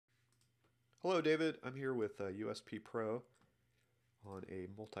Hello, David. I'm here with USP Pro on a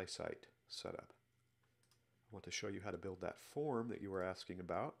multi-site setup. I want to show you how to build that form that you were asking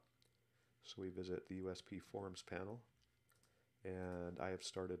about. So we visit the USP Forms panel, and I have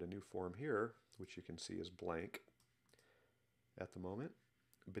started a new form here, which you can see is blank at the moment.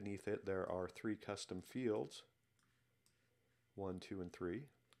 Beneath it, there are 3 custom fields, 1, 2, and 3.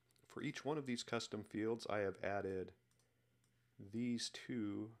 For each one of these custom fields, I have added these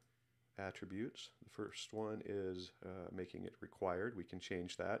 2 attributes. The first one is making it required. We can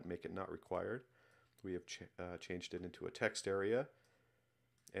change that, make it not required. We have changed it into a text area,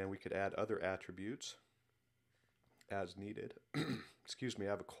 and we could add other attributes as needed. Excuse me,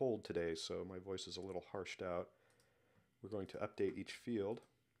 I have a cold today, so my voice is a little harshed out. We're going to update each field.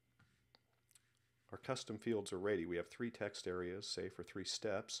 Our custom fields are ready. We have 3 text areas, say for 3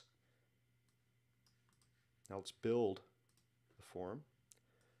 steps. Now let's build the form.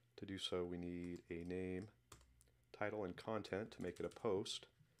 To do so, we need a name, title, and content to make it a post.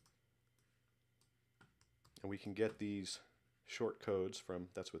 And we can get these short codes from,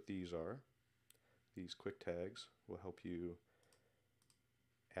 that's what these are. These quick tags will help you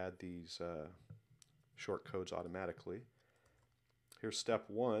add these short codes automatically. Here's step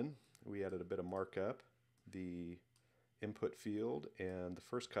 1. We added a bit of markup. The input field and the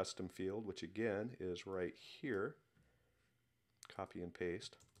first custom field, which again is right here. Copy and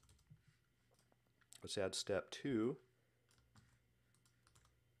paste. Let's add step 2,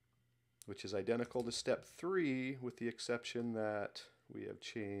 which is identical to step 3 with the exception that we have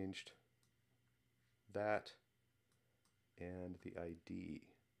changed that and the ID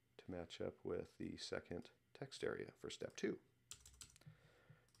to match up with the second text area for step 2.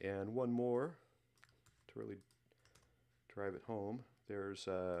 And one more to really drive it home. There's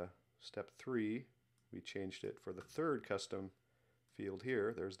step 3. We changed it for the third custom field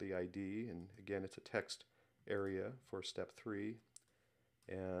here. There's the ID, and again it's a text area for step 3.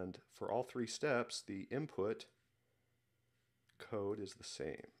 And for all 3 steps, the input code is the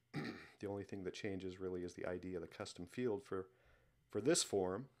same. The only thing that changes really is the ID of the custom field for this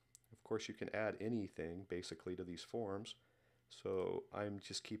form. Of course, you can add anything basically to these forms, so I'm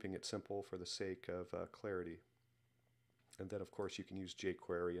just keeping it simple for the sake of clarity. And then of course you can use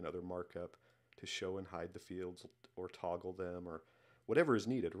jQuery and other markup to show and hide the fields or toggle them or whatever is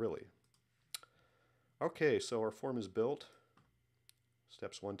needed, really. Okay, so our form is built.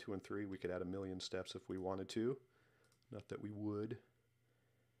 Steps 1, 2, and 3, we could add a million steps if we wanted to. Not that we would.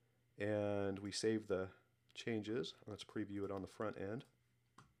 And we save the changes. Let's preview it on the front end.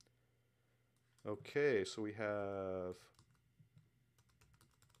 Okay, so we have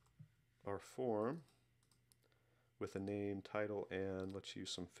our form with a name, title, and let's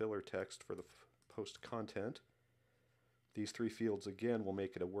use some filler text for the post content. These 3 fields again will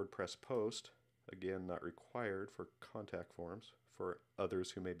make it a WordPress post. Again, not required for contact forms for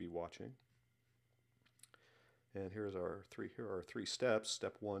others who may be watching. And here are our 3 steps,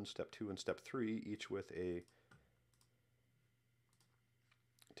 step 1, step 2, and step 3, each with a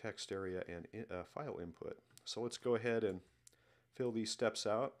text area and file input. So let's go ahead and fill these steps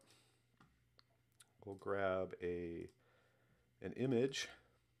out. We'll grab an image,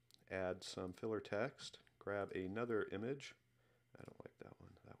 add some filler text, grab another image. I don't like that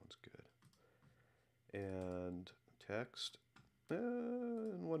one. That one's good. And text,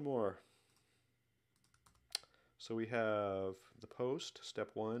 and one more. So we have the post,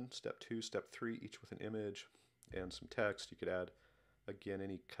 step 1, step 2, step 3, each with an image and some text. You could add, again,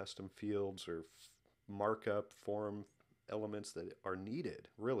 any custom fields or markup form elements that are needed.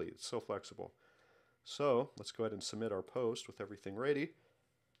 Really, it's so flexible. So let's go ahead and submit our post with everything ready.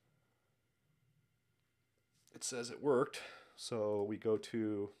 It says it worked, so we go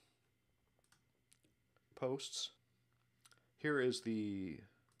to posts. Here is the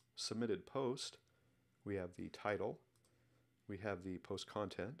submitted post. We have the title, we have the post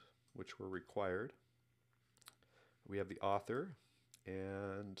content, which were required, we have the author,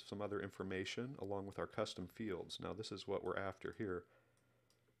 and some other information along with our custom fields. Now this is what we're after here.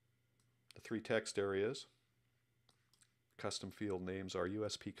 The 3 text areas. Custom field names are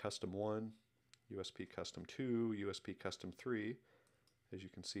USP Custom 1, USP Custom 2, USP Custom 3. As you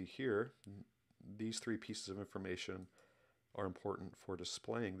can see here, these 3 pieces of information are important for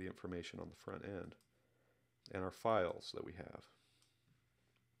displaying the information on the front end. And our files that we have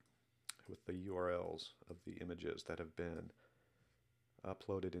with the URLs of the images that have been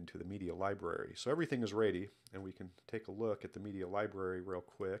uploaded into the media library. So everything is ready, and we can take a look at the media library real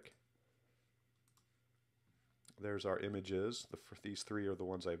quick. There's our images. These 3 are the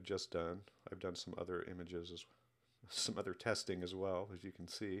ones I've just done. I've done some other images, some other testing as well, as you can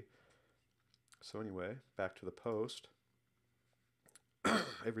see. So anyway, back to the post.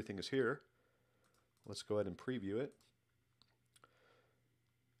 Everything is here. Let's go ahead and preview it.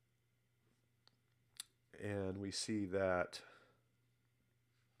 And we see that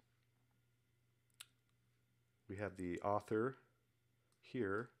we have the author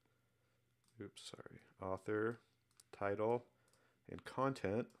here. Oops, sorry. Author, title, and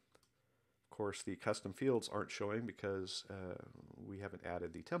content. Of course, the custom fields aren't showing because we haven't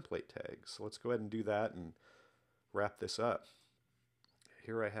added the template tags. So let's go ahead and do that and wrap this up.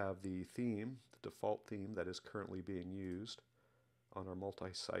 Here I have the theme, the default theme that is currently being used on our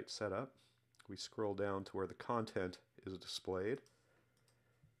multi-site setup. We scroll down to where the content is displayed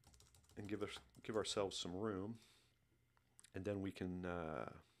and give ourselves some room, and then we can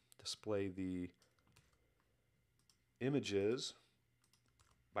display the images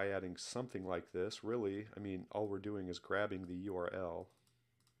by adding something like this. Really, I mean, all we're doing is grabbing the URL,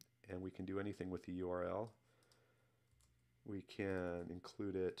 and we can do anything with the URL. We can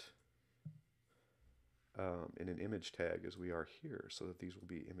include it in an image tag as we are here, so that these will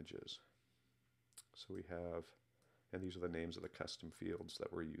be images. So we have, and these are the names of the custom fields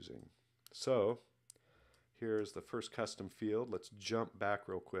that we're using. So here's the first custom field. Let's jump back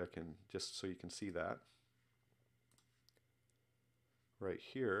real quick and just so you can see that. Right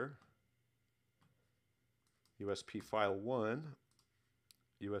here, USP file 1,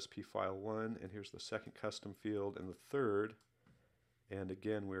 USP file 1, and here's the second custom field and the third. And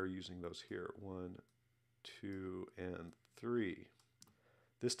again, we're using those here, 1, 2, and 3.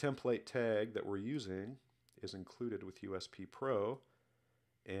 This template tag that we're using is included with USP Pro,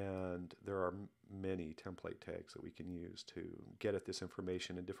 and there are many template tags that we can use to get at this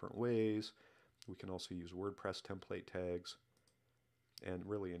information in different ways. We can also use WordPress template tags, and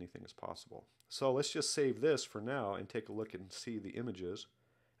really anything is possible. So let's just save this for now and take a look and see the images,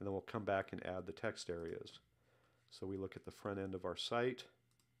 and then we'll come back and add the text areas. So we look at the front end of our site.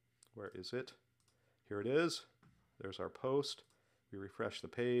 Where is it? Here it is. There's our post. We refresh the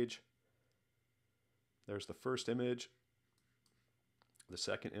page. There's the first image, the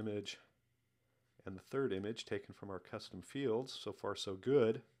second image, and the third image taken from our custom fields. So far so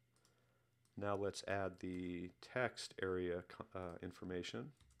good. Now let's add the text area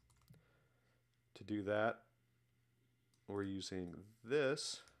information. To do that, we're using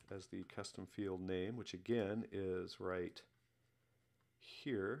this as the custom field name, which again is right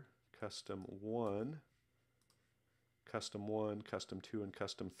here, custom 1, custom 1, custom 2, and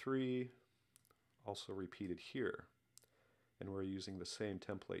custom 3, also repeated here. And we're using the same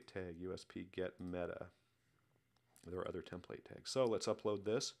template tag, USP get meta. There are other template tags. So let's upload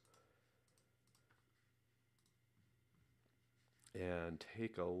this and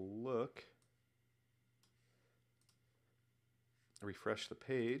take a look. Refresh the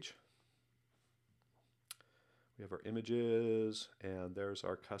page. We have our images, and there's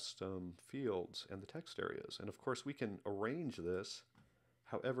our custom fields and the text areas. And of course, we can arrange this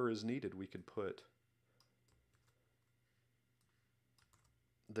however is needed. We could put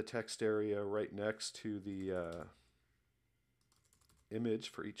the text area right next to the image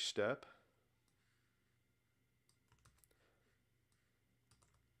for each step.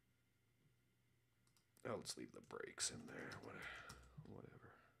 Oh, let's leave the breaks in there, whatever.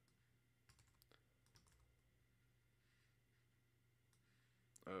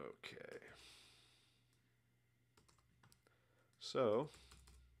 Okay. So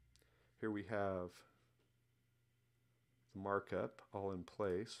here we have the markup all in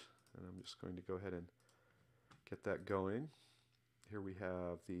place, and I'm just going to go ahead and get that going. Here we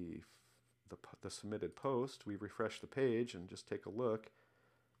have the submitted post. We refresh the page and just take a look.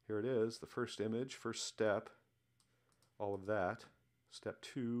 Here it is, the first image, first step, all of that. Step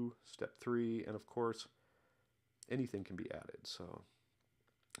 2, step 3, and of course, anything can be added. So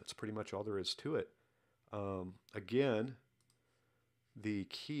that's pretty much all there is to it. Again, the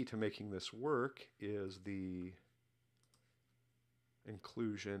key to making this work is the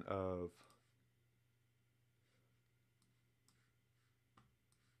inclusion of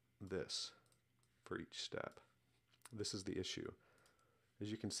this for each step. This is the issue. As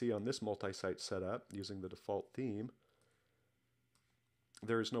you can see on this multi-site setup using the default theme,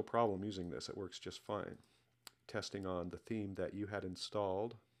 there is no problem using this. It works just fine. Testing on the theme that you had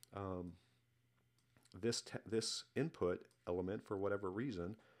installed, this input element, for whatever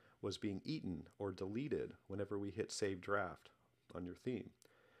reason, was being eaten or deleted whenever we hit Save Draft on your theme.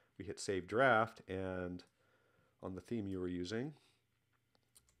 We hit Save Draft, and on the theme you were using,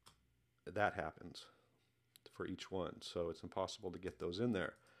 that happens for each one. So it's impossible to get those in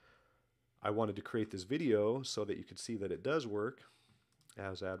there. I wanted to create this video so that you could see that it does work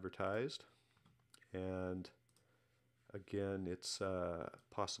as advertised. And again, it's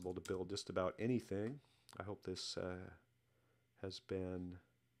possible to build just about anything. I hope this has been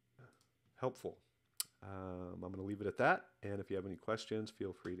helpful. I'm going to leave it at that, and if you have any questions,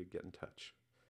 feel free to get in touch.